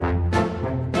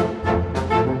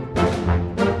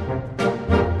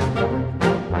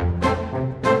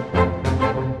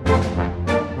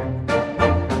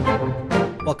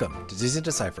Disney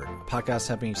Deciphered, a podcast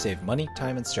helping you save money,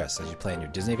 time, and stress as you plan your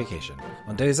Disney vacation.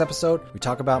 On today's episode, we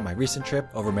talk about my recent trip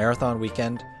over Marathon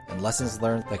Weekend and lessons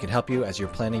learned that can help you as you're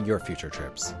planning your future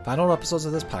trips. Find all episodes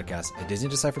of this podcast at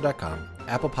DisneyDeciphered.com,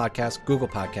 Apple Podcasts, Google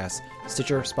Podcasts,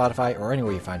 Stitcher, Spotify, or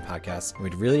anywhere you find podcasts, and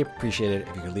we'd really appreciate it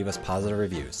if you could leave us positive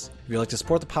reviews. If you'd like to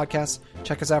support the podcast,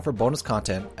 check us out for bonus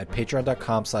content at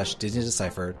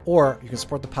patreon.com/DisneyDeciphered, or you can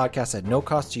support the podcast at no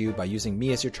cost to you by using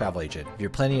me as your travel agent. If you're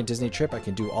planning a Disney trip, I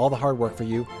can do all the hard work for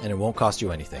you, and it won't cost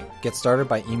you anything. Get started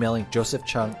by emailing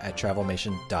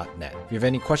josephchung@travelmation.net. If you have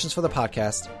any questions for the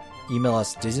podcast, email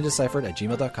us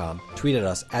DisneyDeciphered@gmail.com, tweet at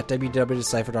us at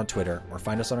WWDeciphered on Twitter, or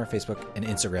find us on our Facebook and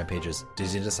Instagram pages,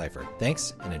 Disney Deciphered.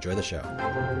 Thanks, and enjoy the show.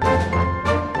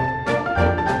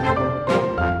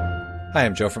 Hi,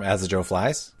 I'm Joe from As the Joe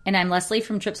Flies. And I'm Leslie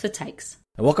from Trips with Tykes.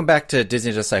 And welcome back to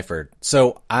Disney Deciphered.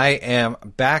 So I am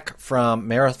back from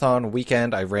Marathon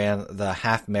Weekend. I ran the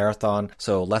half marathon.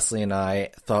 So Leslie and I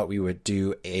thought we would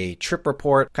do a trip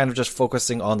report, kind of just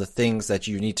focusing on the things that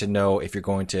you need to know if you're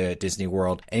going to Disney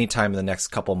World anytime in the next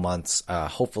couple months.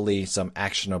 Hopefully some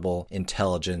actionable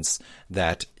intelligence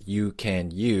that you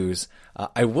can use.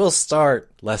 I will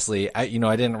start, Leslie. I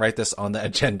didn't write this on the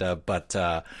agenda, but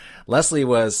Leslie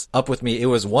was up with me. It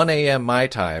was 1 a.m. my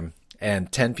time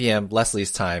and 10 p.m.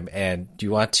 Leslie's time. And do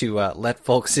you want to let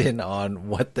folks in on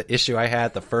what the issue I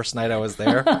had the first night I was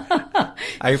there?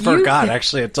 I forgot,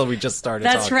 actually, until we just started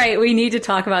That's talking. right. We need to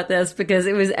talk about this because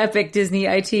it was epic Disney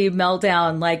IT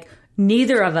meltdown. Like,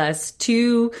 neither of us,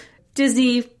 two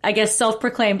Disney, I guess,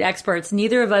 self-proclaimed experts,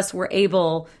 neither of us were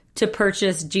able to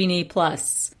purchase Genie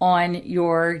Plus on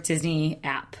your Disney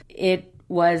app. It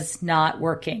was not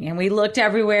working. And we looked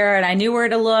everywhere and I knew where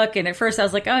to look. And at first I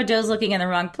was like, oh, Joe's looking in the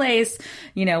wrong place.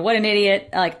 What an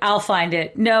idiot. Like, I'll find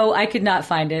it. No, I could not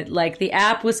find it. Like, the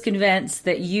app was convinced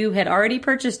that you had already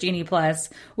purchased Genie Plus,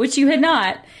 which you had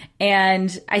not.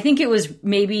 And I think it was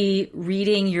maybe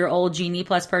reading your old Genie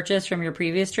Plus purchase from your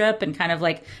previous trip and kind of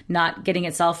like not getting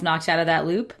itself knocked out of that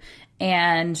loop,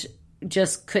 and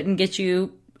just couldn't get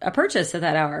you a purchase at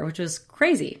that hour, which was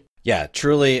crazy. Yeah,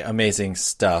 truly amazing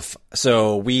stuff.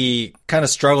 So we kind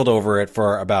of struggled over it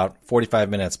for about 45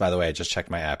 minutes. By the way, I just checked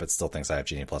my app. It still thinks I have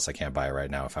Genie Plus. I can't buy it right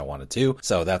now if I wanted to.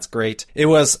 So that's great. It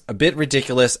was a bit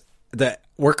ridiculous. The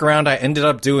workaround I ended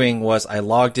up doing was I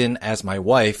logged in as my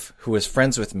wife, who is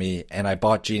friends with me, and I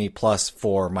bought Genie Plus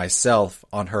for myself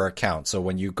on her account. So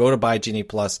when you go to buy Genie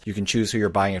Plus, you can choose who you're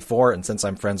buying it for. And since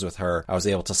I'm friends with her, I was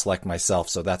able to select myself.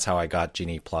 So that's how I got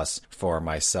Genie Plus for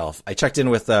myself. I checked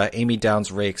in with Amy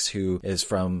Downs-Rakes, who is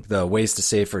from the Ways to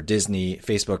Save for Disney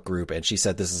Facebook group, and she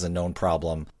said this is a known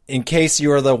problem. In case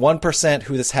you are the 1%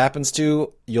 who this happens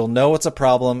to, you'll know it's a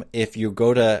problem if you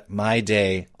go to My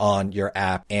Day on your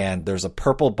app and there's a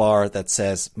purple bar that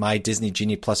says My Disney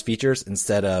Genie Plus features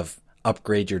instead of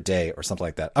Upgrade Your Day or something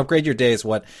like that. Upgrade Your Day is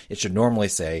what it should normally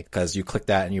say because you click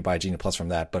that and you buy Genie Plus from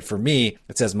that. But for me,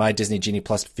 it says My Disney Genie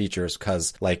Plus features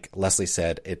because, like Leslie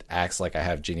said, it acts like I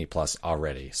have Genie Plus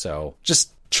already. So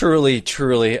just truly,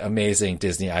 truly amazing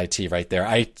Disney IT right there.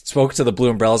 I spoke to the Blue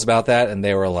Umbrellas about that, and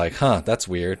they were like, huh, that's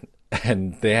weird.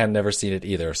 And they had never seen it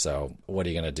either, so what are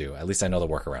you going to do? At least I know the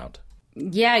workaround.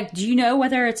 Yeah, do you know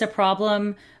whether it's a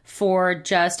problem for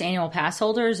just annual pass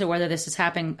holders or whether this is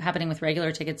happening with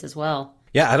regular tickets as well?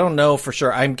 Yeah, I don't know for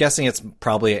sure. I'm guessing it's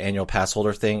probably an annual pass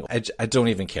holder thing. I don't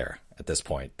even care at this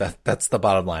point. That's the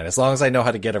bottom line. As long as I know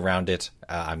how to get around it,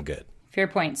 I'm good. Fair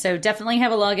point. So definitely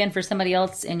have a login for somebody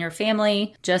else in your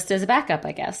family, just as a backup,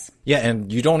 I guess. Yeah,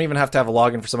 and you don't even have to have a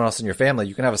login for someone else in your family.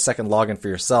 You can have a second login for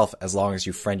yourself as long as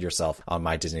you friend yourself on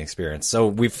My Disney Experience. So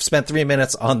we've spent 3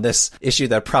 minutes on this issue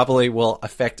that probably will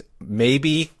affect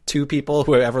maybe 2 people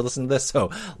who ever listen to this. So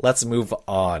let's move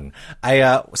on.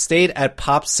 I stayed at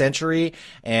Pop Century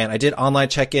and I did online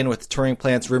check-in with touring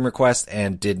plans room request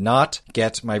and did not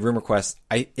get my room request.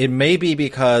 It may be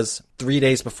because 3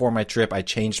 days before my trip, I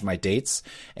changed my dates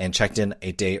and checked in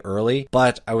a day early.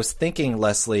 But I was thinking,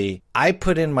 Leslie, I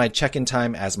put in my check-in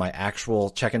time as my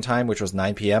actual check-in time, which was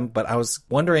 9 p.m. But I was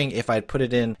wondering if I'd put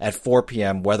it in at 4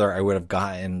 p.m., whether I would have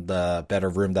gotten the better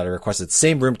room that I requested.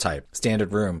 Same room type,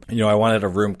 standard room. I wanted a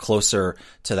room closer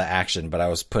to the action, but I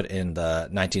was put in the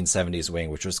 1970s wing,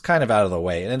 which was kind of out of the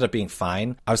way. It ended up being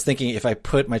fine. I was thinking if I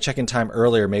put my check-in time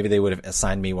earlier, maybe they would have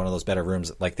assigned me one of those better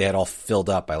rooms. Like they had all filled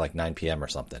up by like 9 p.m. or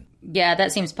something. Yeah,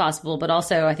 that seems possible. But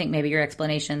also, I think maybe your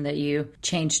explanation that you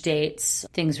changed dates,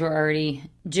 things were already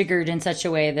jiggered in such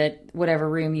a way that whatever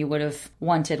room you would have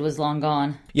wanted was long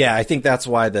gone. Yeah, I think that's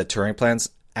why the touring plans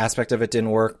aspect of it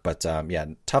didn't work, but yeah,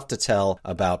 tough to tell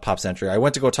about Pop Century. I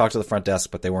went to go talk to the front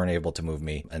desk, but they weren't able to move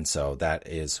me, and so that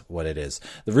is what it is.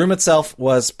 The room itself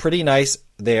was pretty nice.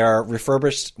 They are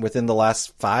refurbished within the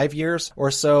last 5 years or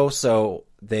so, so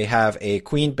they have a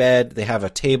queen bed, they have a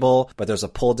table, but there's a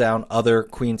pull-down other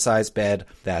queen-size bed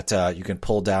that you can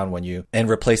pull down and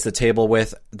replace the table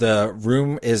with. The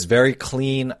room is very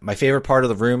clean. My favorite part of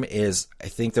the room is I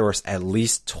think there was at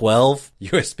least 12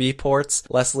 USB ports,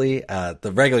 Leslie.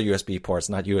 The regular USB ports,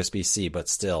 not USB-C, but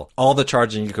still. All the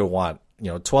charging you could want.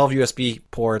 12 USB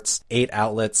ports, 8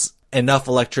 outlets, enough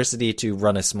electricity to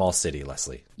run a small city,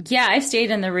 Leslie. Yeah, I've stayed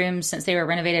in the rooms since they were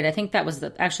renovated. I think that was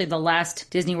actually the last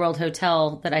Disney World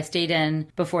hotel that I stayed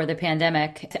in before the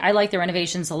pandemic. I like the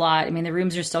renovations a lot. I mean, the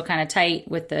rooms are still kind of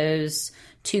tight with those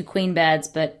 2 queen beds,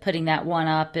 but putting that one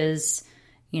up is,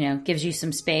 gives you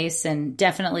some space and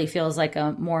definitely feels like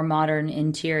a more modern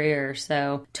interior.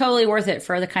 So totally worth it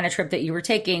for the kind of trip that you were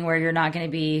taking where you're not going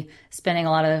to be spending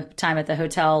a lot of time at the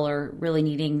hotel or really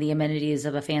needing the amenities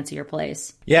of a fancier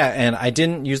place. Yeah, and I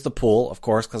didn't use the pool, of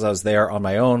course, because I was there on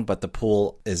my own, but the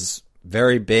pool is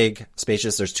very big,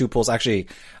 spacious. There's 2 pools. Actually,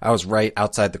 I was right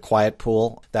outside the quiet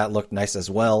pool. That looked nice as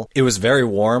well. It was very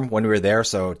warm when we were there,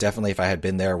 so definitely if I had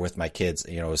been there with my kids,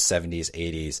 it was 70s,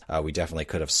 80s, we definitely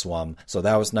could have swum. So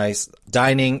that was nice.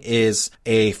 Dining is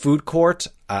a food court.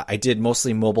 I did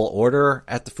mostly mobile order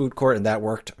at the food court, and that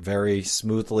worked very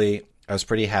smoothly. I was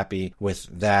pretty happy with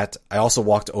that. I also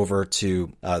walked over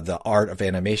to the Art of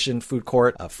Animation food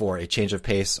court for a change of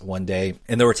pace one day.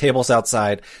 And there were tables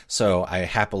outside, so I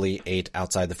happily ate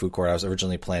outside the food court. I was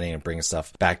originally planning on bringing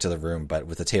stuff back to the room, but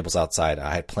with the tables outside,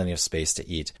 I had plenty of space to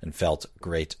eat and felt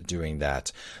great doing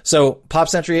that. So Pop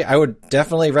Century, I would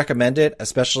definitely recommend it,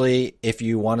 especially if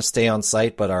you want to stay on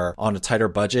site but are on a tighter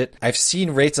budget. I've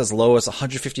seen rates as low as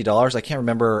 $150. I can't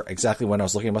remember exactly when I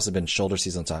was looking. It must have been shoulder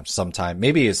season sometime.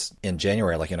 Maybe it's in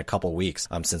January, like in a couple weeks,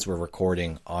 since we're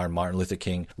recording on Martin Luther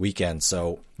King weekend.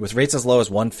 So with rates as low as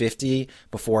 $150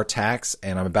 before tax,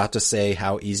 and I'm about to say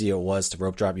how easy it was to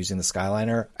rope drop using the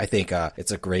Skyliner, I think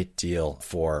it's a great deal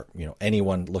for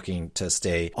anyone looking to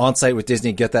stay on site with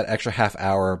Disney, get that extra half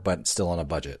hour, but still on a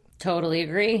budget. Totally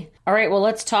agree. All right, well,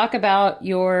 let's talk about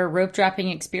your rope dropping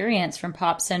experience from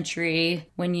Pop Century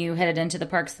when you headed into the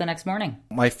parks the next morning.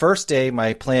 My first day,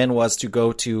 my plan was to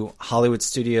go to Hollywood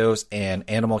Studios and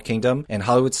Animal Kingdom, and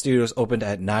Hollywood Studios opened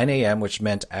at 9 a.m., which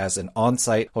meant as an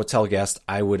on-site hotel guest,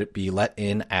 I would be let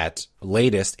in at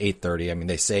latest 8:30. I mean,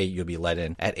 they say you'll be let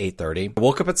in at 8:30. I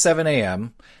woke up at 7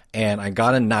 a.m., and I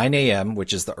got a 9 a.m.,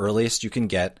 which is the earliest you can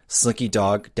get, Slinky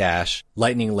Dog Dash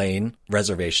Lightning Lane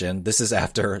reservation. This is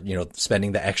after,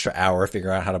 spending the extra hour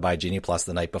figuring out how to buy Genie Plus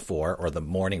the night before, or the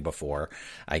morning before,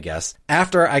 I guess.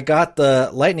 After I got the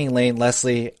Lightning Lane,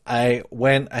 Leslie, I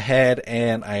went ahead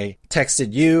and I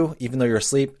texted you, even though you were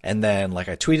asleep, and then I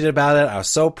tweeted about it. I was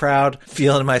so proud,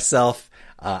 feeling myself,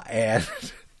 and...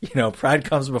 pride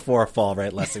comes before a fall,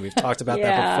 right, Leslie? We've talked about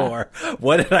that before.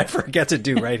 What did I forget to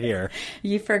do right here?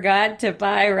 You forgot to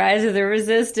buy Rise of the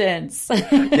Resistance.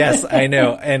 Yes, I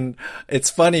know. And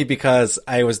it's funny because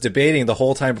I was debating the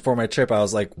whole time before my trip. I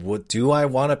was like, what do I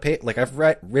want to pay? I've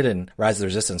ridden Rise of the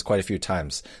Resistance quite a few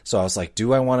times. So I was like,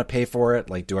 do I want to pay for it?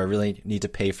 Do I really need to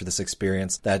pay for this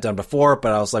experience that I've done before?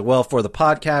 But I was like, well, for the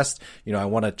podcast, I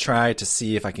want to try to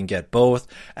see if I can get both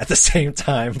at the same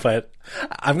time. But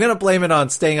I'm going to blame it on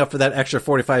staying up for that extra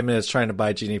 45 minutes trying to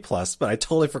buy Genie Plus, but I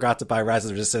totally forgot to buy Rise of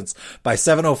the Resistance. By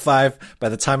 7:05, by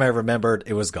the time I remembered,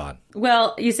 it was gone.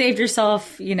 Well, you saved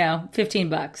yourself,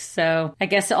 $15. So I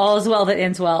guess all is well that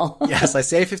ends well. Yes, I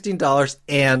saved $15,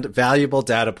 and valuable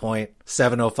data point,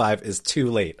 7:05 is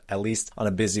too late, at least on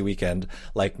a busy weekend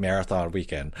like Marathon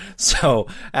weekend. So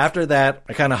after that,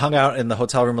 I kind of hung out in the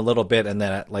hotel room a little bit, and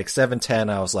then at 7:10,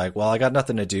 I was like, well, I got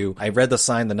nothing to do. I read the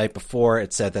sign the night before.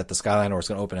 It said that the Skyliner was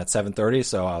going to open at 7:30,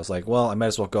 so I was like, well, I might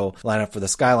as well go line up for the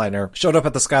Skyliner. Showed up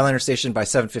at the Skyliner station by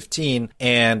 7:15,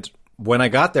 and when I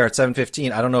got there at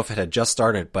 7:15, I don't know if it had just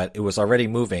started, but it was already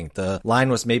moving. The line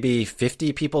was maybe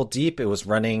 50 people deep. It was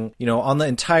running, on the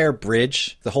entire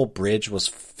bridge. The whole bridge was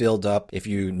filled up. If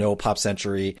you know Pop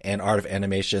Century and Art of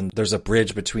Animation, there's a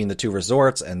bridge between the two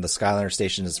resorts, and the Skyliner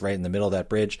station is right in the middle of that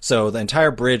bridge. So the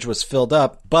entire bridge was filled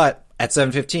up, but at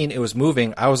 7:15, it was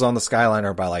moving. I was on the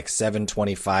Skyliner by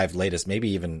 7:25 latest, maybe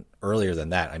even earlier than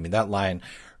that. I mean, that line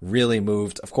really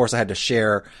moved. Of course, I had to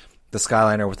share the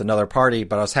Skyliner with another party,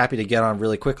 but I was happy to get on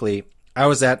really quickly. I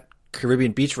was at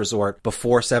Caribbean Beach Resort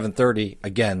before 7:30,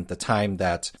 again, the time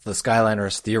that the Skyliner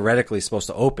is theoretically supposed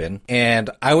to open. And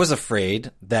I was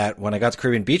afraid that when I got to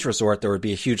Caribbean Beach Resort, there would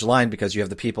be a huge line because you have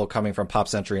the people coming from Pop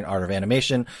Century and Art of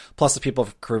Animation, plus the people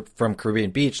from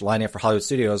Caribbean Beach lining up for Hollywood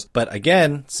Studios. But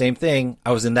again, same thing.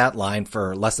 I was in that line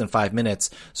for less than 5 minutes.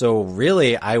 So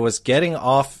really, I was getting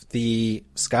off the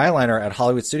Skyliner at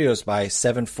Hollywood Studios by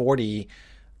 7:40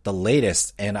 the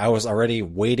latest, and I was already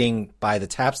waiting by the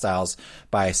tap styles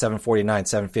by 7:49,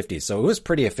 7:50. So it was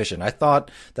pretty efficient. I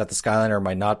thought that the Skyliner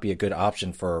might not be a good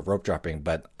option for rope dropping,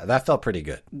 but that felt pretty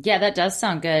good. Yeah, that does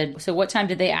sound good. So what time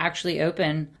did they actually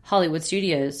open Hollywood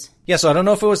Studios? Yeah, so I don't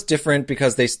know if it was different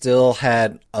because they still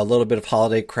had a little bit of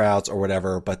holiday crowds or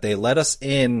whatever, but they let us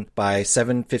in by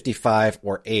 7:55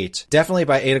 or 8. Definitely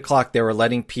by 8 o'clock, they were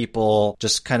letting people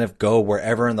just kind of go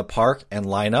wherever in the park and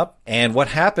line up. And what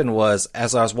happened was,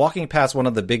 as I was walking past one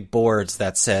of the big boards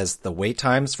that says the wait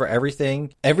times for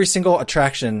everything, every single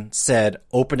attraction said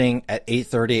opening at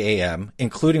 8:30 a.m.,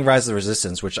 including Rise of the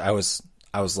Resistance, which I was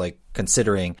like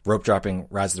considering rope dropping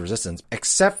Rise of the Resistance,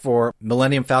 except for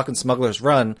Millennium Falcon Smuggler's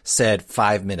Run said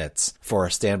 5 minutes for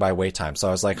a standby wait time. So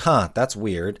I was like, that's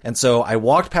weird. And so I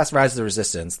walked past Rise of the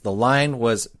Resistance. The line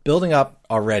was building up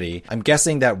already. I'm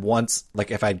guessing that once,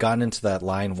 like if I'd gotten into that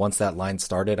line, once that line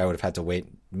started, I would have had to wait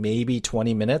maybe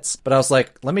 20 minutes. But I was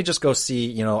like, let me just go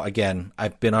see, again,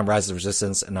 I've been on Rise of the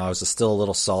Resistance and I was still a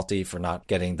little salty for not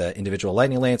getting the individual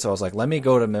lightning lane. So I was like, let me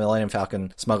go to Millennium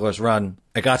Falcon Smuggler's Run.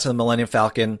 I got to the Millennium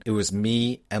Falcon. It was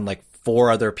me and like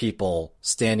 4 other people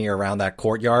standing around that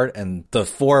courtyard. And the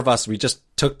 4 of us, we just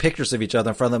took pictures of each other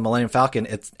in front of the Millennium Falcon.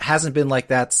 It hasn't been like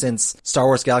that since Star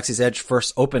Wars Galaxy's Edge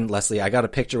first opened, Leslie. I got a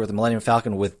picture with the Millennium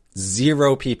Falcon with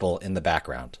 0 people in the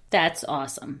background. That's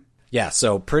awesome. Yeah,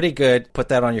 so pretty good. Put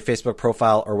that on your Facebook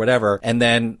profile or whatever. And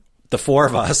then the 4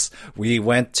 of us, we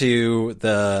went to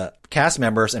the cast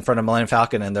members in front of Millennium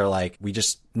Falcon and they're like, we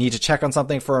just need to check on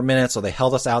something for a minute. So they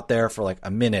held us out there for like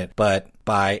a minute. But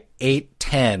by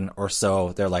 8:10 or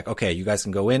so, they're like, okay, you guys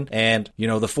can go in. And,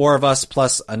 the 4 of us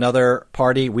plus another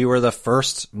party, we were the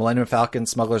first Millennium Falcon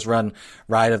Smuggler's Run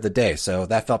ride of the day. So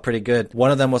that felt pretty good.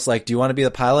 One of them was like, do you want to be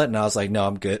the pilot? And I was like, no,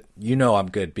 I'm good. I'm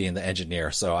good being the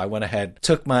engineer. So I went ahead,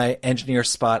 took my engineer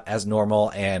spot as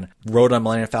normal and rode on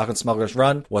Millennium Falcon Smuggler's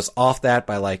Run, was off that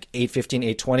by like 8:15,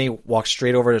 8:20, walked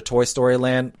straight over to Toy Story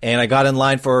Land. And I got in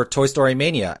line for Toy Story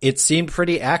Mania. It seemed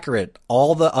pretty accurate.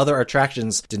 All the other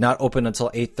attractions did not open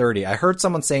until 8:30. I heard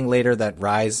someone saying later that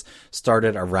Rise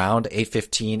started around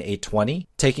 8:15, 8:20,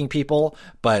 taking people,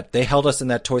 but they held us in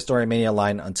that Toy Story Mania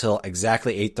line until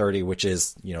exactly 8:30, which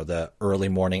is, the early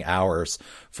morning hours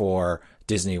for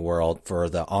Disney World for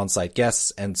the on-site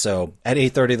guests. And so at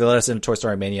 8:30, they let us into Toy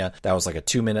Story Mania. That was like a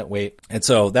 2-minute wait. And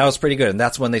so that was pretty good. And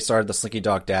that's when they started the Slinky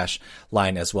Dog Dash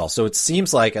line as well. So it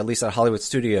seems like, at least at Hollywood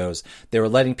Studios, they were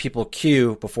letting people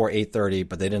queue before 8:30,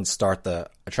 but they didn't start the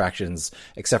attractions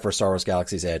except for Star Wars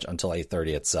Galaxy's Edge until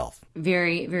 8:30 itself.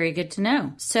 Very, very good to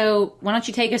know. So why don't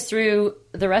you take us through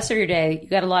the rest of your day? You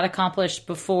got a lot accomplished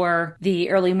before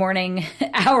the early morning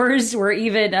hours were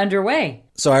even underway.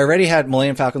 So I already had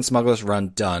Millennium Falcon Smuggler's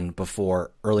Run done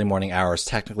before early morning hours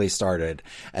technically started.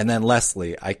 And then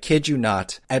Leslie, I kid you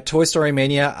not, at Toy Story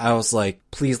Mania, I was like,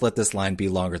 please let this line be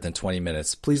longer than 20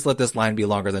 minutes. Please let this line be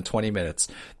longer than 20 minutes.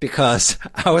 Because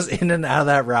I was in and out of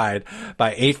that ride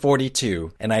by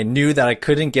 8:42. And I knew that I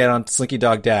couldn't get on Slinky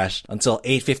Dog Dash until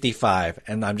 8:55.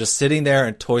 And I'm just sitting there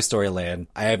in Toy Story Land.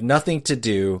 I have nothing to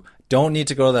do. Don't need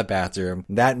to go to the bathroom.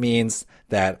 That means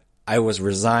that I was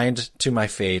resigned to my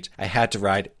fate. I had to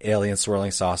ride Alien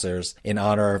Swirling Saucers in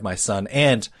honor of my son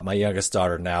and my youngest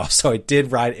daughter now. So I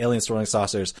did ride Alien Swirling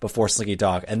Saucers before Slinky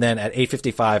Dog. And then at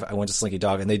 8:55, I went to Slinky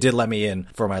Dog and they did let me in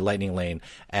for my lightning lane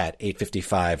at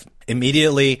 8:55.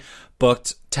 Immediately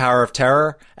booked Tower of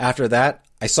Terror. After that,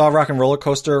 I saw Rock and Roller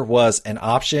Coaster was an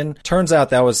option. Turns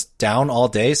out that was down all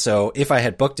day. So if I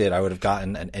had booked it, I would have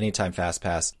gotten an Anytime Fast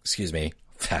Pass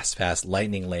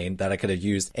lightning lane that I could have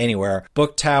used anywhere.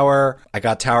 Booked Tower. I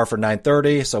got Tower for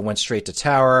 9:30, so I went straight to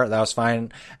Tower. That was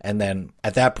fine. And then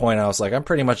at that point, I was like, I'm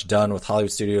pretty much done with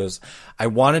Hollywood Studios. I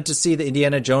wanted to see the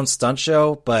Indiana Jones stunt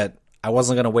show, but I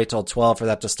wasn't going to wait till 12 for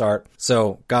that to start.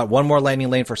 So got one more lightning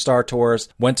lane for Star Tours.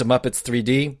 Went to Muppets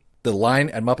 3D. The line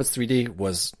at Muppets 3D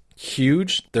was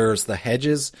huge. There's the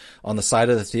hedges on the side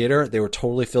of the theater. They were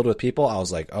totally filled with people. I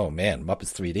was like, oh man,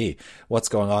 Muppets 3D. What's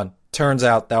going on? Turns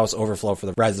out that was overflow for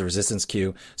the Rise of the Resistance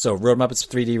queue. So rode Muppets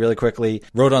 3D really quickly,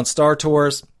 rode on Star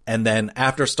Tours, and then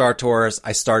after Star Tours,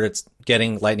 I started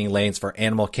getting lightning lanes for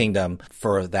Animal Kingdom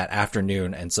for that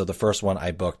afternoon. And so the first one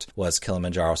I booked was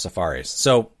Kilimanjaro Safaris.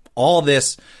 So all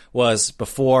this was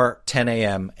before 10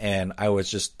 a.m. and I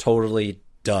was just totally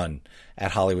done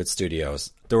at Hollywood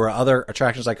Studios. There were other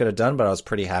attractions I could have done, but I was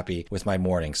pretty happy with my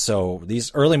morning. So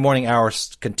these early morning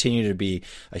hours continue to be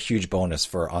a huge bonus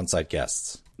for on-site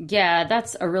guests. Yeah,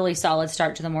 that's a really solid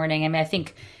start to the morning. I mean, I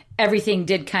think everything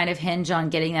did kind of hinge on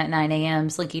getting that 9 a.m.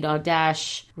 Slinky Dog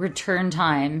Dash return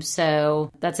time.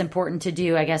 So that's important to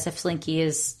do, I guess, if Slinky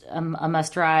is a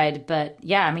must ride. But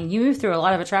yeah, I mean, you move through a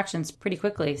lot of attractions pretty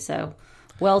quickly. So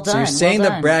well done. So you're saying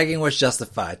the bragging was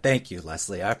justified. Thank you,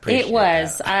 Leslie. I appreciate it. It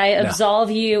was. That. I absolve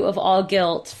you of all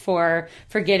guilt for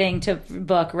forgetting to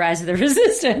book Rise of the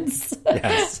Resistance.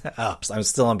 Yes. Oh, I'm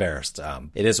still embarrassed.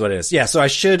 It is what it is. Yeah, so I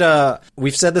should,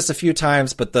 we've said this a few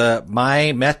times, but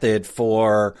my method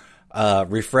for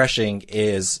refreshing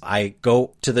is I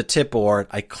go to the tip board,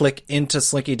 I click into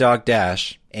Slinky Dog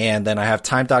Dash, and then I have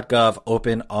time.gov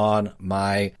open on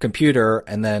my computer,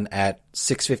 and then at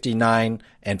 6:59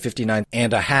 and 59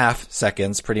 and a half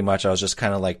seconds, pretty much, I was just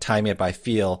kind of like timing it by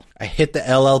feel. I hit the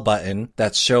LL button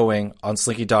that's showing on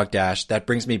Slinky Dog Dash. That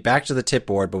brings me back to the tip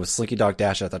board, but with Slinky Dog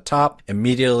Dash at the top.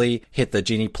 Immediately hit the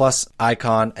Genie Plus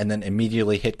icon, and then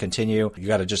immediately hit continue. You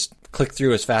got to just click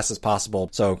through as fast as possible.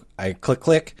 So I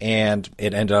click, and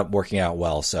it ended up working out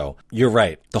well. So you're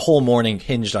right. The whole morning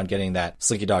hinged on getting that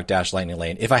Slinky Dog Dash Lightning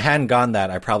Lane. If I hadn't gone that,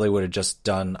 I probably would have just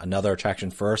done another attraction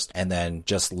first and then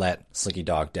just let Slinky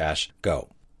Dog Dash go.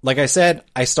 Like I said,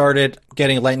 I started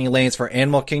getting lightning lanes for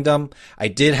Animal Kingdom. I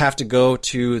did have to go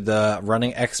to the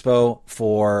running expo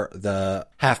for the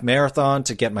half marathon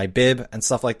to get my bib and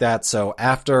stuff like that. So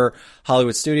after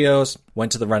Hollywood Studios,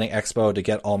 went to the running expo to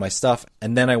get all my stuff.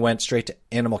 And then I went straight to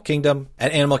Animal Kingdom.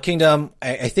 At Animal Kingdom,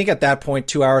 I think at that point,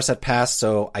 2 hours had passed.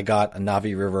 So I got a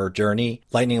Navi River Journey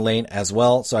lightning lane as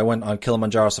well. So I went on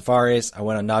Kilimanjaro Safaris. I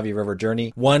went on Navi River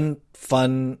Journey. One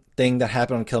fun thing that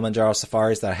happened on Kilimanjaro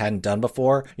Safaris that I hadn't done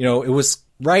before. You know, it was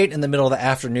right in the middle of the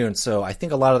afternoon, so I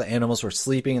think a lot of the animals were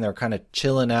sleeping and they were kind of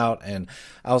chilling out, and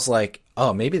I was like,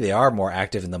 oh, maybe they are more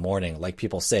active in the morning, like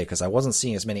people say, because I wasn't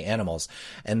seeing as many animals.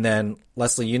 And then,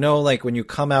 Leslie, you know, like when you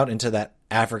come out into that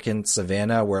African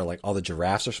savanna where like all the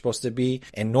giraffes are supposed to be,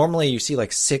 and normally you see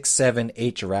like 6, 7,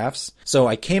 8 giraffes. So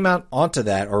I came out onto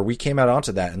that, or we came out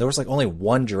onto that, and there was like only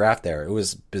one giraffe there. It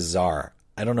was bizarre.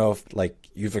 I don't know if like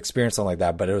you've experienced something like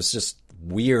that, but it was just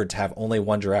weird to have only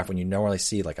one giraffe when you normally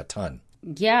see like a ton.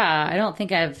 Yeah, I don't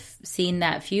think I've seen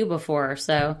that few before.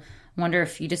 So I wonder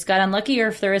if you just got unlucky or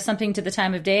if there is something to the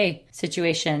time of day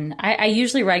situation. I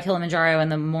usually ride Kilimanjaro in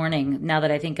the morning now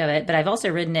that I think of it, but I've also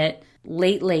ridden it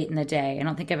late in the day. I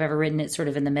don't think I've ever ridden it sort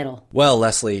of in the middle. Well,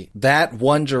 Leslie, that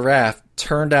one giraffe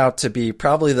turned out to be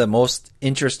probably the most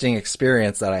interesting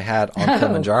experience that I had on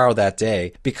Kilimanjaro that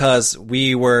day, because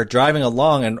we were driving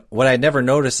along, and what I never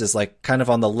noticed is like kind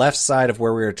of on the left side of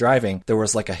where we were driving, there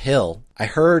was like a hill. I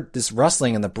heard this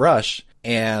rustling in the brush,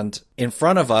 and in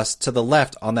front of us to the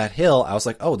left on that hill, I was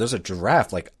like, oh, there's a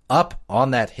giraffe like up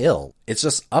on that hill. It's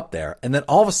just up there. And then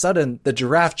all of a sudden, the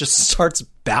giraffe just starts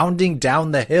bounding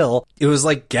down the hill. It was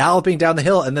like galloping down the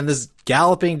hill. And then this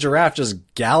galloping giraffe just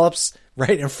gallops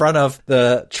right in front of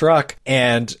the truck.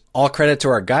 And all credit to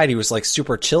our guide. He was like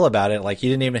super chill about it. Like he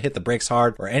didn't even hit the brakes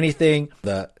hard or anything.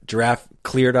 The giraffe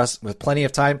cleared us with plenty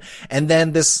of time. And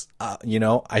then this,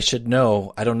 I should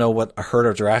know. I don't know what a herd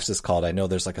of giraffes is called. I know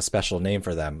there's like a special name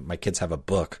for them. My kids have a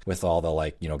book with all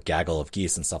the gaggle of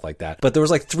geese and stuff like that. But there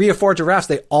was like 3 or 4 giraffes.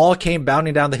 They all came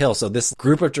bounding down the hill. So this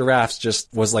group of giraffes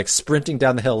just was like sprinting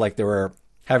down the hill like they were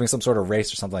having some sort of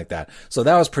race or something like that. So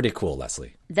that was pretty cool,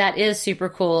 Leslie. That is super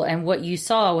cool. And what you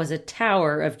saw was a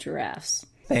tower of giraffes.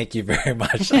 Thank you very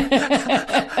much.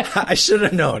 I should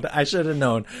have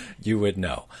known. You would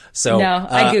know. So no,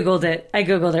 I Googled it.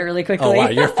 Really quickly. Oh, wow.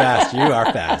 You're fast. You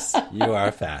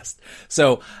are fast.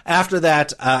 So after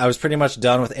that, I was pretty much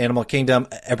done with Animal Kingdom.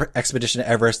 Expedition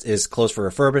Everest is closed for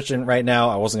refurbishment right now.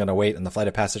 I wasn't going to wait in the Flight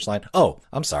of Passage line. Oh,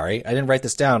 I'm sorry. I didn't write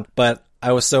this down, but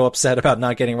I was so upset about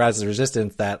not getting Rise of the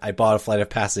Resistance that I bought a Flight of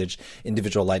Passage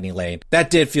individual lightning lane.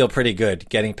 That did feel pretty good,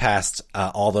 getting past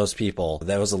all those people.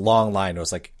 That was a long line. It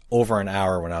was like over an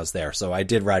hour when I was there. So I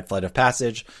did ride Flight of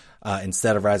Passage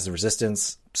instead of Rise of the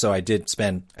Resistance. So I did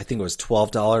spend, I think it was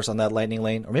 $12 on that lightning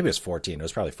lane, or maybe it was 14. It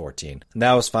was probably 14. And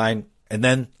that was fine. And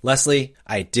then, Leslie,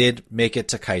 I did make it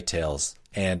to Kite Tails,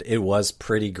 and it was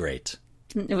pretty great.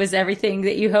 It was everything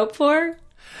that you hoped for?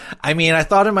 I mean, I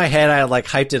thought in my head I had like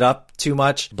hyped it up too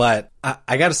much, but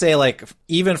I got to say, like,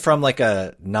 even from like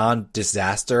a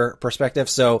non-disaster perspective,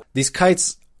 so these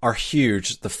kites are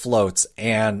huge, the floats,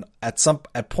 and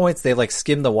at points they like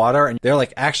skim the water and they're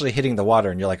like actually hitting the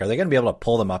water, and you're like, are they going to be able to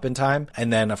pull them up in time?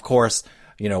 And then of course,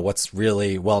 what's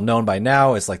really well known by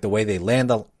now is like the way they land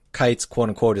the kites, quote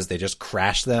unquote, is they just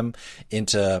crash them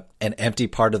into an empty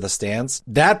part of the stands.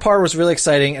 That part was really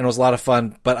exciting and was a lot of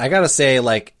fun. But I gotta say,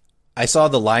 like, I saw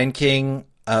the Lion King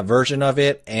version of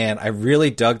it, and I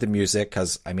really dug the music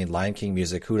because, I mean, Lion King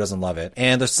music, who doesn't love it?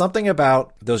 And there's something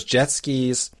about those jet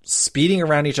skis speeding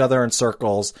around each other in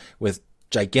circles with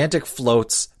gigantic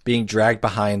floats being dragged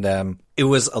behind them. It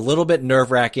was a little bit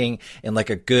nerve-wracking in like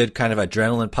a good kind of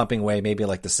adrenaline pumping way, maybe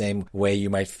like the same way you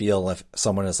might feel if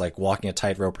someone is like walking a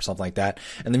tightrope or something like that.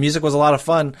 And the music was a lot of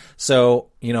fun. So,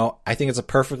 you know, I think it's a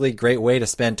perfectly great way to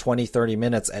spend 20, 30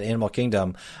 minutes at Animal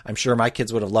Kingdom. I'm sure my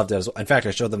kids would have loved it as well. In fact,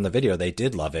 I showed them the video. They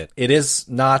did love it. It is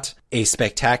not a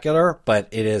spectacular, but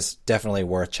it is definitely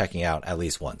worth checking out at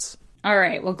least once. All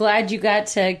right. Well, glad you got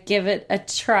to give it a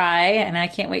try, and I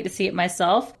can't wait to see it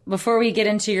myself. Before we get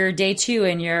into your day 2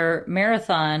 and your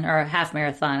marathon, or half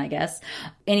marathon, I guess,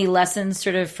 any lessons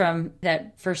sort of from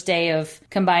that first day of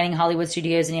combining Hollywood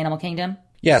Studios and Animal Kingdom?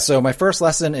 Yeah. So my first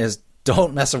lesson is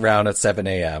don't mess around at 7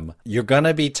 a.m. You're going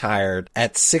to be tired.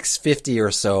 At 6:50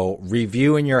 or so,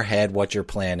 review in your head what your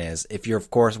plan is. If you're, of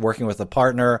course, working with a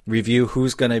partner, review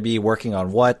who's going to be working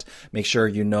on what. Make sure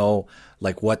you know,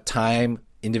 like, what time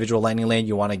individual lightning lane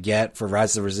you want to get for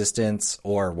Rise of the Resistance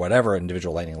or whatever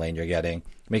individual lightning lane you're getting.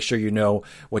 Make sure you know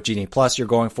what Genie Plus you're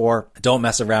going for. Don't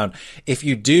mess around. If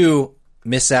you do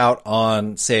miss out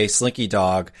on, say, Slinky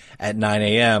Dog at 9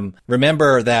 a.m.,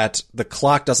 remember that the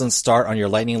clock doesn't start on your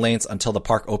lightning lanes until the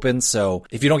park opens. So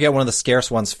if you don't get one of the scarce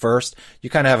ones first,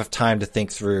 you kind of have time to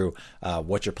think through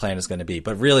what your plan is going to be.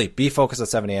 But really, be focused at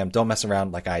 7 a.m. Don't mess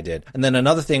around like I did. And then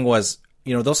another thing was,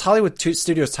 you know, those Hollywood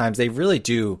Studios times, they really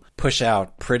do push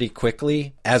out pretty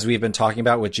quickly, as we've been talking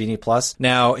about with Genie Plus.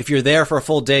 Now, if you're there for a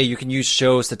full day, you can use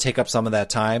shows to take up some of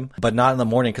that time, but not in the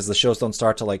morning because the shows don't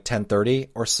start till like 10:30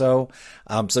 or so.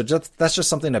 That's just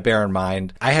something to bear in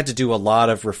mind. I had to do a lot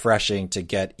of refreshing to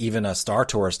get even a Star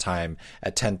Tours time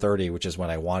at 10:30, which is when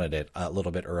I wanted it a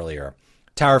little bit earlier.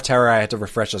 Tower of Terror, I had to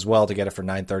refresh as well to get it for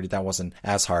 9:30. That wasn't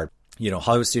as hard. You know,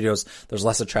 Hollywood Studios, there's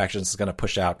less attractions. It's going to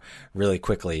push out really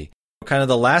quickly. Kind of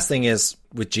the last thing is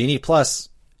with Genie Plus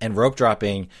and rope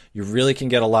dropping, you really can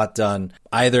get a lot done,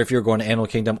 either if you're going to Animal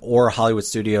Kingdom or Hollywood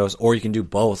Studios, or you can do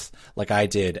both like I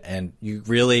did. And you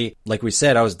really, like we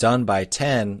said, I was done by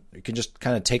 10. You can just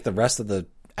kind of take the rest of the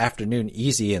afternoon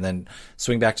easy and then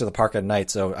swing back to the park at night.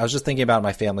 So I was just thinking about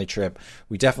my family trip.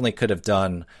 We definitely could have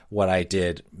done what I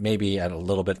did, maybe at a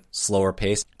little bit slower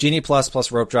pace. Genie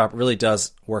Plus rope drop really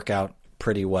does work out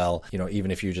pretty well, you know, even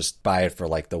if you just buy it for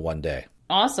like the one day.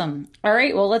 Awesome. All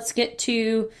right. Well, let's get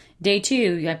to day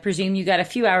 2. I presume you got a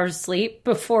few hours sleep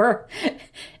before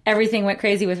everything went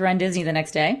crazy with Run Disney the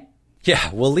next day. Yeah,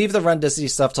 we'll leave the Run Disney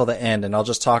stuff till the end, and I'll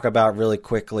just talk about really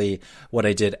quickly what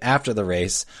I did after the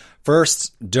race.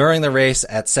 First, during the race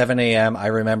at 7 a.m., I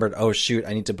remembered, oh shoot,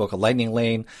 I need to book a lightning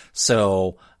lane.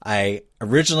 So I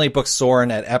originally booked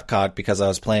Soarin' at Epcot because I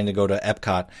was planning to go to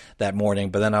Epcot that morning,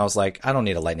 but then I was like, I don't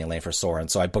need a lightning lane for Soarin'.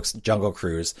 So I booked Jungle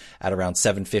Cruise at around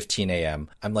 7:15 a.m.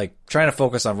 I'm like trying to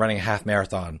focus on running a half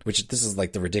marathon, which this is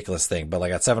like the ridiculous thing. But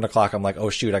like at 7 o'clock, I'm like, oh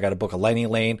shoot, I got to book a lightning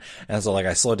lane. And so like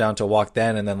I slowed down to walk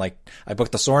then. And then like I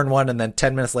booked the Soarin' one. And then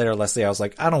 10 minutes later, Leslie, I was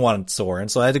like, I don't want Soarin'.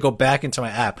 So I had to go back into my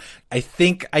app. I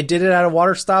think I did it at a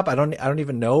water stop. I don't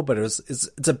even know, but it's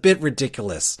a bit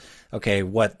ridiculous. Okay,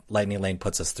 what lightning lane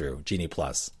puts us through, Genie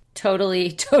Plus.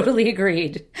 Totally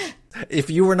agreed. If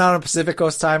you were not on Pacific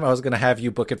Coast time, I was going to have you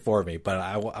book it for me, but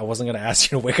I wasn't going to ask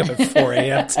you to wake up at 4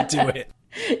 a.m. to do it.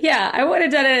 Yeah, I would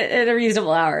have done it at a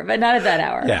reasonable hour, but not at that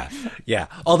hour. Yeah.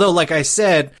 Although, like I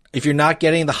said, if you're not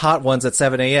getting the hot ones at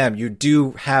 7 a.m., you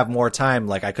do have more time.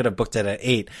 Like I could have booked it at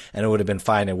 8 and it would have been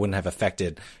fine. It wouldn't have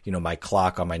affected, you know, my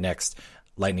clock on my next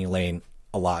lightning lane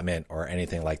allotment or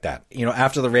anything like that. You know,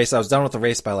 after the race, I was done with the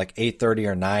race by like 8:30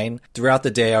 or 9. Throughout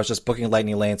the day, I was just booking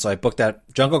lightning lanes. So I booked that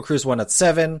Jungle Cruise one at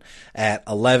 7. At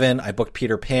 11, I booked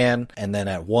Peter Pan. And then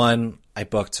at 1, I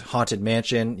booked Haunted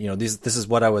Mansion. You know, this is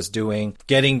what I was doing,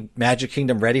 getting Magic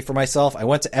Kingdom ready for myself. I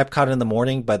went to Epcot in the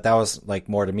morning, but that was like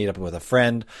more to meet up with a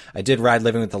friend. I did ride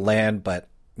Living with the Land, but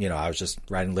you know, I was just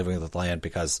riding Living with the Land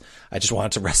because I just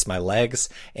wanted to rest my legs.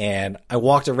 And I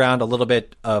walked around a little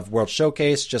bit of World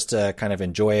Showcase just to kind of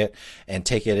enjoy it and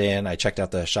take it in. I checked out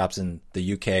the shops in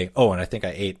the UK. Oh, and I think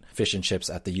I ate fish and chips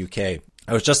at the UK.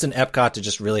 I was just in Epcot to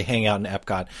just really hang out in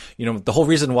Epcot. You know, the whole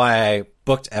reason why I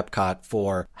booked Epcot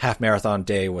for half marathon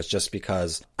day was just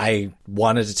because I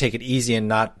wanted to take it easy and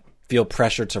not feel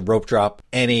pressure to rope drop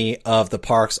any of the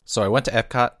parks. So I went to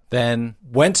Epcot, then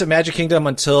went to Magic Kingdom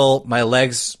until my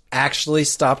legs actually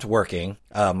stopped working.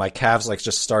 My calves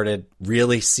just started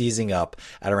really seizing up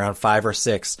at around 5 or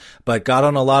 6, but got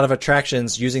on a lot of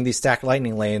attractions using these stacked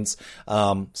lightning lanes.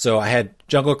 So I had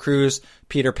Jungle Cruise,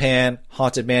 Peter Pan,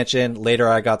 Haunted Mansion. Later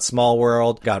I got Small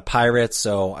World, got Pirates.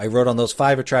 So I rode on those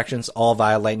 5 attractions all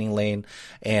via lightning lane.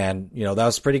 And, that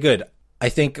was pretty good. I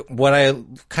think what I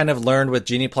kind of learned with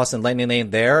Genie Plus and Lightning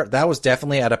Lane there, that was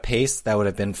definitely at a pace that would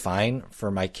have been fine for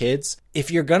my kids.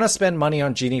 If you're going to spend money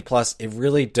on Genie Plus, it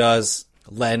really does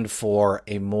lend for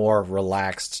a more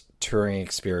relaxed touring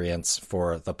experience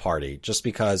for the party, just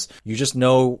because you just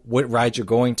know what ride you're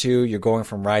going to. You're going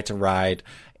from ride to ride,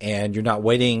 and you're not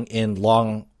waiting in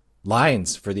long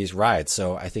lines for these rides.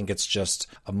 So I think it's just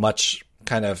a much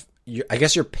kind of, I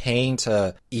guess you're paying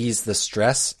to ease the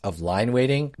stress of line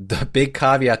waiting. The big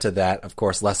caveat to that, of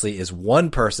course, Leslie, is one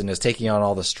person is taking on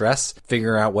all the stress,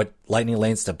 figuring out what lightning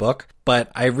lanes to book.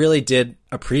 But I really did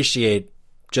appreciate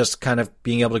just kind of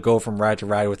being able to go from ride to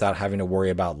ride without having to worry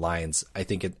about lines. I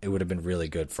think it would have been really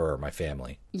good for my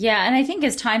family. Yeah, and I think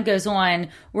as time goes on,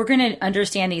 we're going to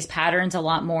understand these patterns a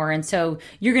lot more. And so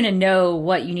you're going to know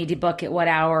what you need to book at what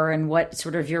hour and what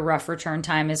sort of your rough return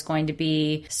time is going to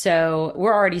be. So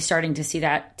we're already starting to see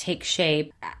that take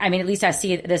shape. I mean, at least I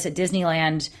see this at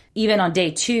Disneyland. Even on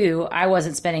day 2, I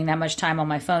wasn't spending that much time on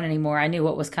my phone anymore. I knew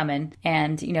what was coming.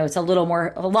 And, it's a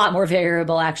lot more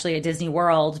variable actually at Disney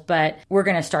World, but we're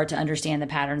going to start to understand the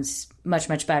patterns much,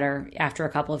 much better after a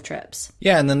couple of trips.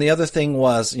 Yeah. And then the other thing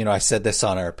was, I said this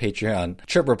on our Patreon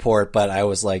trip report, but I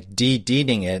was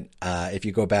Deeding it. If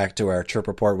you go back to our trip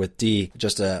report with Dee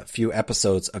just a few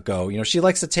episodes ago, she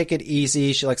likes to take it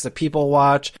easy. She likes to people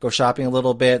watch, go shopping a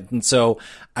little bit. And so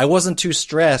I wasn't too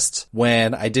stressed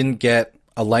when I didn't get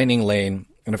a lightning lane.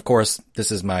 And of course,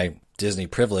 this is my Disney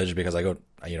privilege because I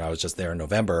was just there in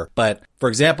November. But for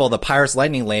example, the Pirates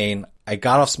lightning lane, I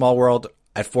got off Small World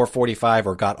at 4:45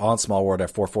 or got on Small World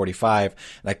at 4:45,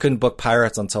 and I couldn't book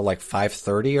Pirates until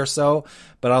 5:30 or so.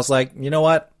 But I was like, you know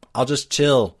what? I'll just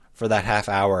chill for that half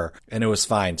hour, and it was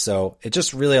fine. So it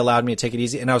just really allowed me to take it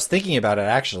easy. And I was thinking about it,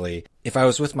 actually. If I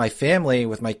was with my family,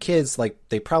 with my kids,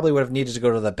 they probably would have needed to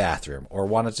go to the bathroom or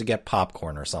wanted to get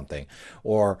popcorn or something,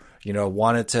 or,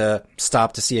 wanted to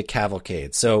stop to see a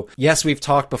cavalcade. So yes, we've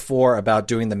talked before about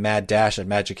doing the mad dash at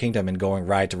Magic Kingdom and going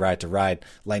ride to ride to ride,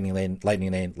 lightning lane,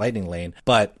 lightning lane, lightning lane.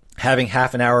 But having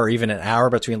half an hour or even an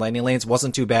hour between lightning lanes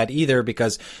wasn't too bad either,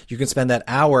 because you can spend that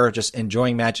hour just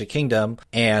enjoying Magic Kingdom,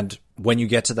 and when you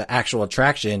get to the actual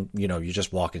attraction, you're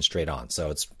just walking straight on. So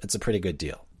it's a pretty good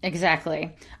deal.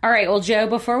 Exactly. All right. Well, Joe,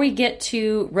 before we get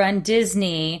to Run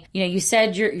Disney, you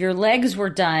said your legs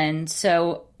were done.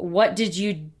 So what did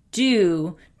you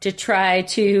do to try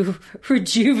to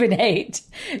rejuvenate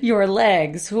your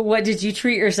legs? What did you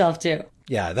treat yourself to?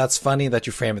 Yeah, that's funny that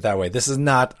you frame it that way. This is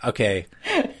not okay.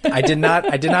 I did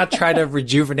not try to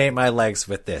rejuvenate my legs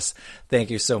with this.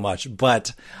 Thank you so much.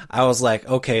 But I was like,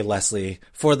 okay, Leslie,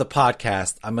 for the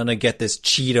podcast, I'm going to get this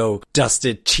Cheeto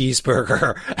dusted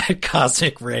cheeseburger at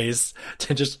Cosmic Rays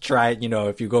to just try it.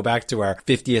 If you go back to our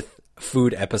 50th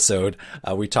food episode,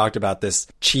 we talked about this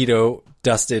Cheeto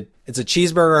dusted. It's a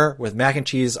cheeseburger with mac and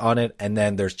cheese on it, and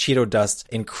then there's Cheeto dust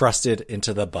encrusted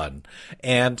into the bun.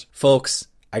 And folks,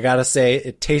 I gotta say,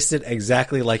 it tasted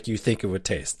exactly like you think it would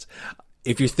taste.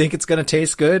 If you think it's gonna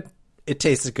taste good, it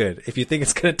tasted good. If you think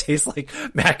it's gonna taste like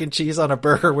mac and cheese on a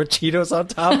burger with Cheetos on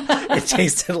top, it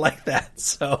tasted like that.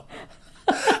 So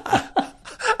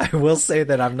I will say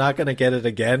that I'm not gonna get it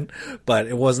again, but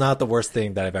it was not the worst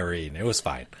thing that I've ever eaten. It was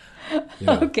fine.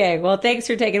 Okay, well, thanks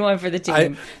for taking one for the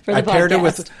team. I paired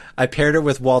it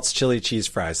with Walt's chili cheese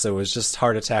fries, so it was just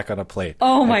heart attack on a plate.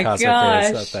 Oh my gosh!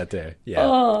 That day,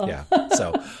 yeah.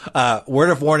 So, word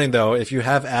of warning though: if you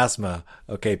have asthma,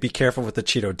 okay, be careful with the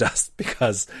Cheeto dust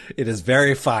because it is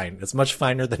very fine. It's much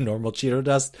finer than normal Cheeto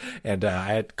dust, and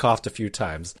I had coughed a few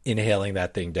times inhaling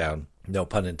that thing down. No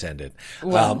pun intended.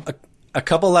 Wow. A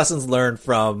couple lessons learned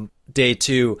from day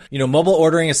 2. Mobile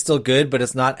ordering is still good, but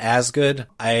it's not as good.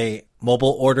 I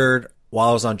mobile ordered while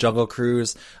I was on Jungle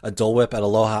Cruise a Dole Whip at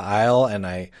Aloha Isle, and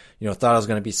I, thought I was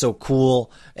going to be so cool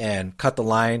and cut the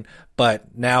line.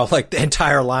 But now, the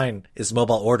entire line is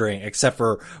mobile ordering, except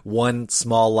for one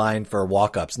small line for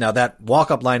walk-ups. Now, that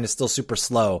walk-up line is still super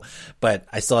slow, but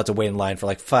I still had to wait in line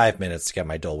for 5 minutes to get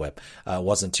my Dole Whip. It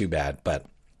wasn't too bad, but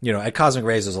at Cosmic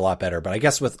Rays it was a lot better. But I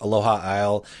guess with Aloha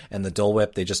Isle and the Dole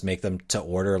Whip, they just make them to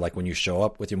order. When you show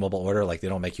up with your mobile order, they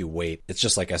don't make you wait. It's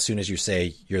just as soon as you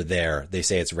say you're there, they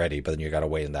say it's ready, but then you got to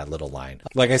wait in that little line.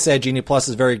 Like I said, Genie Plus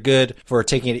is very good for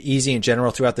taking it easy in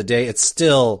general throughout the day. It's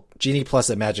still Genie Plus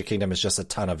at Magic Kingdom is just a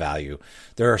ton of value.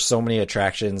 There are so many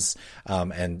attractions,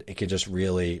 and it can just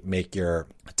really make your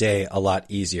day a lot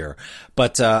easier.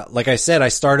 But like I said, I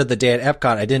started the day at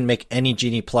Epcot. I didn't make any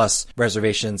Genie Plus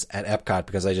reservations at Epcot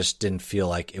because I just didn't feel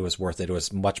like it was worth it. It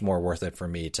was much more worth it for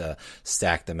me to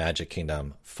stack the Magic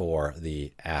Kingdom for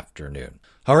the afternoon.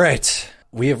 All right.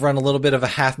 We have run a little bit of a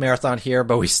half marathon here,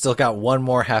 but we still got one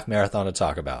more half marathon to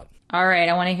talk about. All right.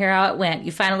 I want to hear how it went.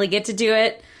 You finally get to do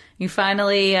it. You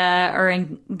finally are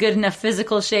in good enough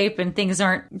physical shape and things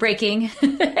aren't breaking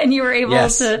and you were able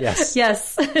to.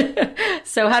 Yes.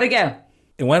 So how'd it go?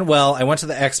 It went well. I went to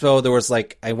the expo.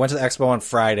 I went to the expo on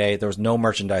Friday. There was no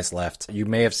merchandise left. You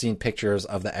may have seen pictures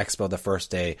of the expo the first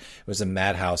day. It was a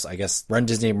madhouse. I guess Run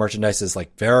Disney merchandise is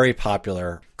like very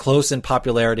popular, close in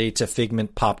popularity to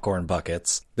Figment popcorn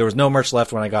buckets. There was no merch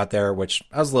left when I got there, which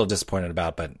I was a little disappointed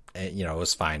about, but it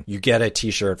was fine. You get a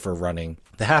t-shirt for running.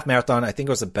 The half marathon, I think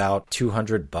it was about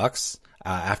 $200.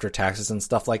 After taxes and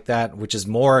stuff like that, which is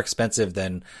more expensive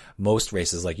than most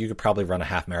races. Like you could probably run a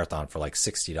half marathon for like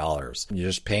 $60. You're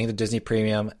just paying the Disney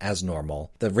premium as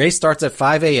normal. The race starts at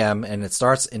 5 a.m. and it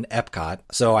starts in Epcot.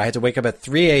 So I had to wake up at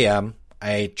 3 a.m.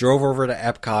 I drove over to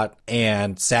Epcot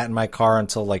and sat in my car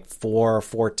until like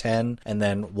 4:10 and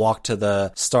then walked to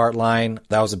the start line.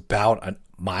 That was about a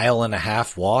mile and a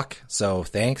half walk. So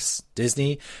thanks,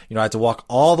 Disney. I had to walk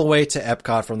all the way to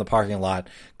Epcot from the parking lot,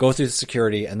 go through the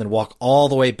security, and then walk all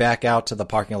the way back out to the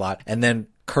parking lot, and then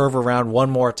curve around one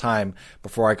more time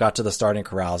before I got to the starting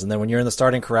corrals. And then when you're in the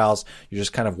starting corrals, you're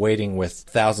just kind of waiting with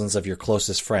thousands of your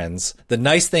closest friends. The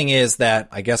nice thing is that,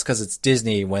 I guess because it's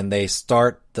Disney, when they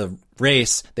start the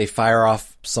race, they fire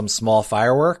off some small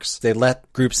fireworks. They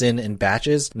let groups in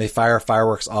batches, and they fire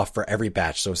fireworks off for every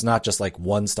batch. So it's not just like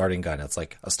one starting gun. It's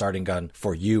like a starting gun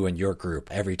for you and your group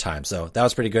every time. So that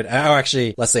was pretty good.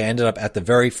 Actually, let's say I ended up at the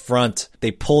very front.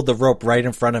 They pulled the rope right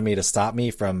in front of me to stop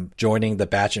me from joining the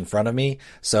batch in front of me.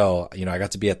 So, I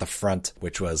got to be at the front,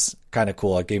 which was kind of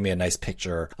cool. It gave me a nice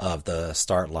picture of the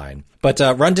start line. But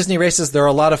Run Disney races, they're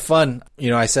a lot of fun.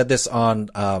 I said this on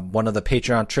one of the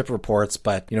Patreon trip reports,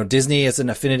 but Disney is an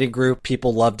affinity group.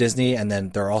 People love Disney, and then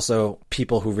there are also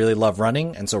people who really love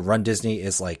running. And so Run Disney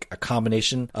is like a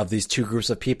combination of these two groups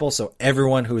of people. So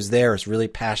everyone who's there is really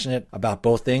passionate about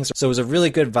both things. So it was a really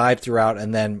good vibe throughout.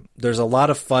 And then there's a lot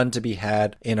of fun to be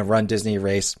had in a Run Disney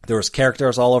race. There was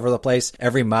characters all over the place.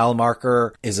 Every mile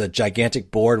marker is a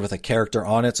gigantic board with a character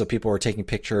on it. So people were taking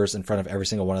pictures in front of every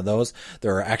single one of those.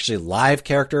 There are actually live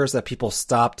characters that people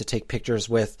stop to take pictures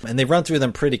with, and they run through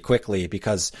them pretty quickly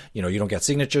because, you don't get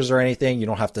signatures or anything. You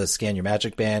don't have to scan your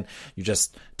Magic Band. You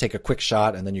just take a quick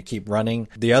shot and then you keep running.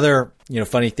 The other,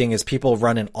 funny thing is people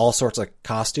run in all sorts of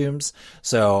costumes.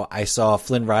 So I saw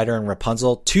Flynn Rider and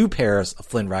Rapunzel, 2 pairs of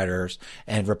Flynn Riders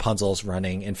and Rapunzels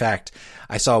running. In fact,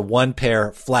 I saw one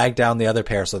pair flag down the other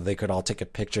pair so they could all take a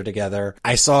picture together.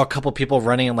 I saw a couple people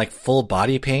running in like full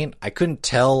body paint. I couldn't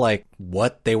tell like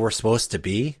what they were supposed to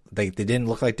be. They didn't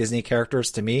look like Disney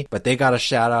characters to me, but they got a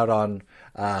shout out on,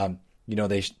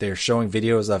 they're showing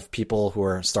videos of people who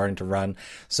are starting to run.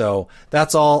 So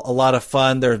that's all a lot of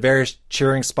fun. There are various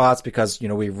cheering spots because,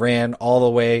 we ran all the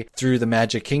way through the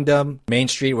Magic Kingdom. Main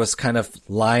Street was kind of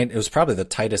lined. It was probably the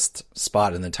tightest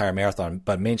spot in the entire marathon,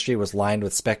 but Main Street was lined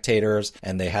with spectators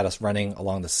and they had us running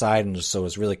along the side. And so it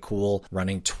was really cool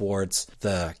running towards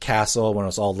the castle when it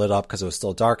was all lit up because it was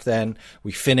still dark then.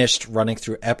 We finished running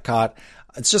through Epcot.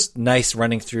 It's just nice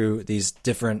running through these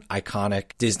different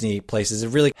iconic Disney places. It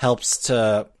really helps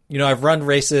to, I've run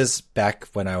races back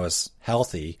when I was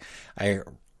healthy. I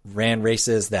ran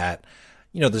races that,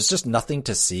 there's just nothing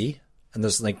to see and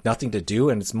there's like nothing to do.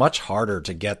 And it's much harder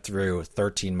to get through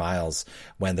 13 miles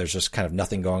when there's just kind of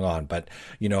nothing going on. But,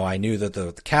 I knew that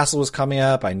the castle was coming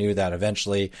up. I knew that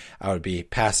eventually I would be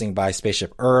passing by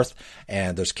Spaceship Earth,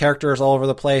 and there's characters all over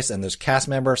the place, and there's cast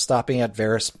members stopping at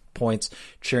various points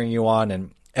cheering you on,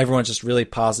 and everyone's just really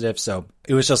positive. So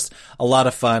it was just a lot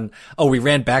of fun. Oh, we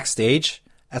ran backstage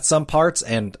at some parts,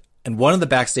 and one of the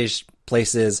backstage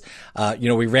places,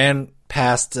 we ran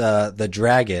past the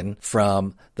dragon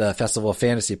from the Festival of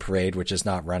Fantasy Parade, which is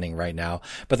not running right now.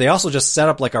 But they also just set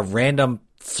up like a random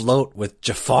float with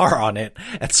Jafar on it.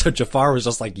 And so Jafar was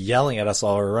just like yelling at us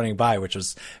while we were running by, which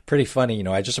was pretty funny.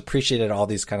 I just appreciated all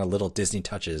these kind of little Disney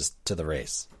touches to the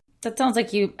race. That sounds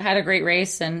like you had a great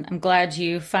race, and I'm glad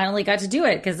you finally got to do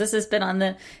it because this has been on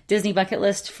the Disney bucket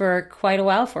list for quite a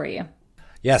while for you.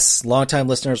 Yes, longtime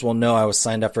listeners will know I was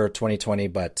signed up for 2020,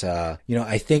 but,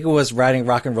 I think it was riding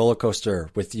Rock and Roller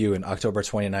Coaster with you in October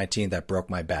 2019 that broke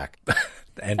my back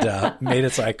and made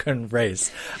it so I couldn't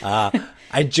race.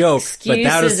 I joke,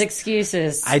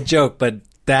 excuses. I joke, but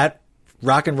that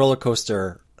Rock and Roller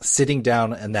Coaster sitting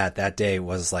down and that day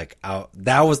was like,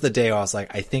 that was the day I was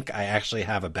like, I think I actually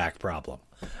have a back problem.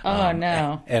 Oh,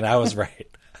 no. And I was right.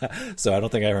 So I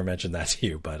don't think I ever mentioned that to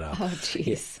you, but oh,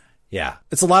 jeez. Yeah,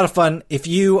 it's a lot of fun. If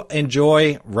you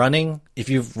enjoy running, if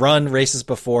you've run races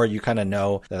before, you kind of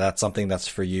know that that's something that's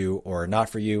for you or not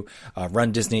for you.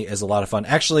 Run Disney is a lot of fun.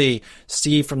 Actually,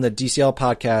 Steve from the DCL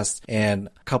podcast and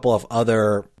a couple of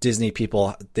other Disney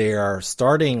people, they are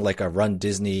starting like a Run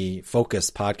Disney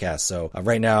focused podcast. So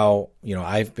right now,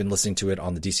 I've been listening to it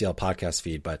on the DCL podcast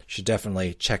feed, but you should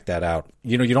definitely check that out.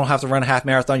 You don't have to run a half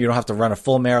marathon. You don't have to run a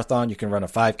full marathon. You can run a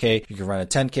 5K. You can run a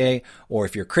 10K. Or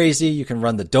if you're crazy, you can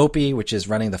run the Dopey, which is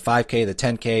running the 5K, the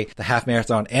 10K, the half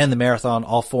marathon, and the marathon,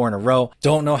 all 4 in a row.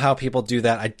 Don't know how people do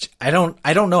that. I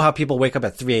don't know how people wake up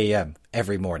at 3 a.m.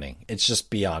 every morning. It's just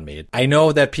beyond me. I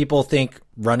know that people think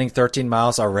running 13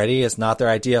 miles already is not their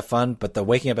idea of fun, but the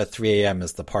waking up at 3 a.m.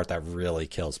 is the part that really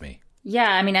kills me. Yeah,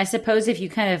 I mean, I suppose if you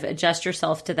kind of adjust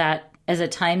yourself to that as a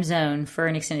time zone for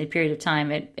an extended period of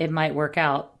time, it might work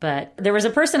out. But there was a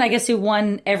person, I guess, who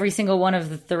won every single one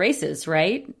of the races,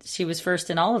 right? She was first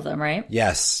in all of them, right?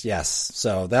 Yes.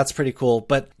 So that's pretty cool.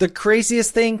 But the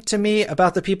craziest thing to me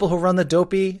about the people who run the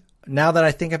Dopey, now that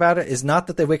I think about it, is not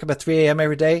that they wake up at 3 a.m.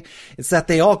 every day. It's that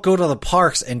they all go to the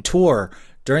parks and tour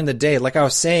during the day. Like I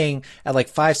was saying, at like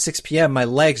 5, 6 p.m., my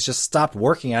legs just stopped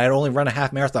working. I had only run a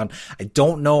half marathon. I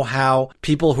don't know how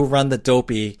people who run the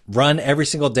Dopey run every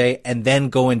single day and then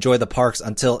go enjoy the parks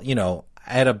until,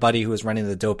 I had a buddy who was running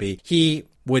the Dopey. He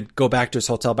would go back to his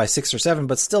hotel by 6 or 7,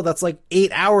 but still that's like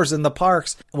 8 hours in the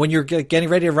parks when you're getting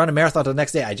ready to run a marathon the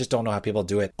next day. I just don't know how people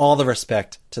do it. All the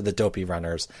respect to the Dopey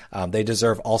runners. They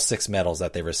deserve all 6 medals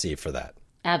that they receive for that.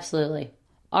 Absolutely.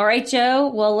 All right, Joe.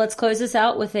 Well, let's close this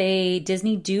out with a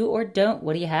Disney do or don't.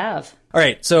 What do you have? All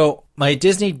right. So my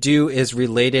Disney do is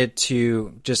related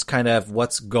to just kind of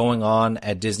what's going on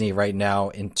at Disney right now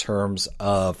in terms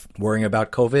of worrying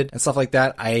about COVID and stuff like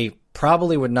that. I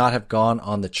probably would not have gone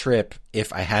on the trip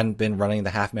if I hadn't been running the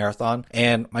half marathon.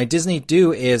 And my Disney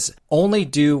do is only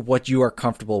do what you are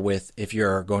comfortable with if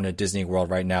you're going to Disney World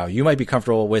right now. You might be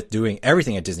comfortable with doing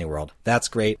everything at Disney World. That's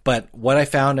great. But what I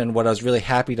found and what I was really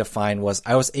happy to find was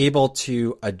I was able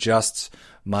to adjust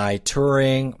my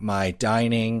touring, my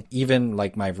dining, even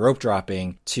like my rope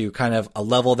dropping to kind of a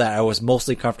level that I was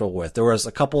mostly comfortable with. There was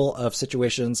a couple of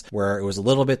situations where it was a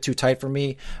little bit too tight for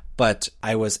me, but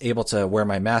I was able to wear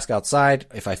my mask outside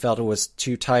if I felt it was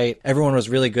too tight. Everyone was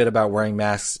really good about wearing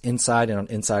masks inside and on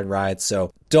inside rides.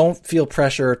 So don't feel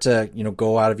pressure to,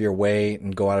 go out of your way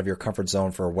and go out of your comfort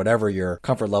zone for whatever your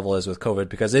comfort level is with COVID,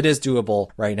 because it is doable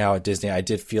right now at Disney. I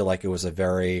did feel like it was a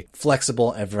very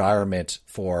flexible environment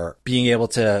for being able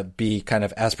to be kind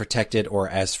of as protected or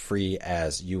as free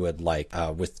as you would like,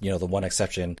 with, the one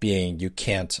exception being you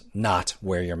can't not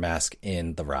wear your mask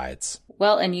in the rides.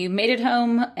 Well, and you made it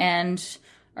home and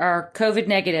are COVID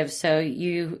negative, so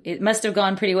it must have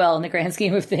gone pretty well in the grand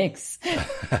scheme of things.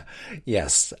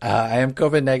 Yes, I am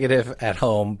COVID negative at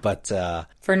home, but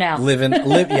for now, I live in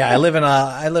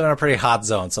a pretty hot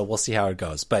zone, so we'll see how it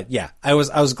goes. But yeah, I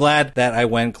was glad that I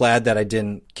went, glad that I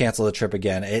didn't cancel the trip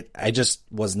again. I just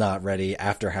was not ready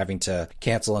after having to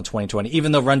cancel in 2020.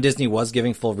 Even though Run Disney was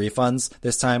giving full refunds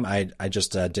this time, I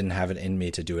just didn't have it in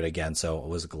me to do it again. So I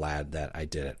was glad that I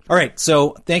did it. All right,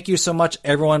 so thank you so much,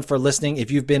 everyone, for listening. If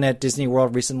you've been at Disney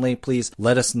World recently, please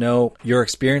let us know your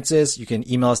experiences. You can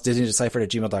email us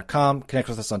disneydeciphered@gmail.com, connect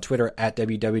with us on Twitter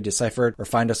 @WWDeciphered, or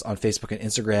find us on Facebook and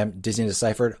Instagram, Disney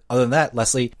Deciphered. Other than that,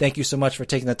 Leslie, thank you so much for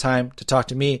taking the time to talk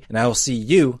to me, and I will see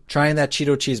you trying that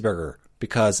Cheeto cheeseburger,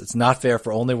 because it's not fair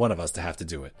for only one of us to have to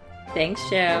do it. Thanks,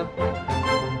 Joe.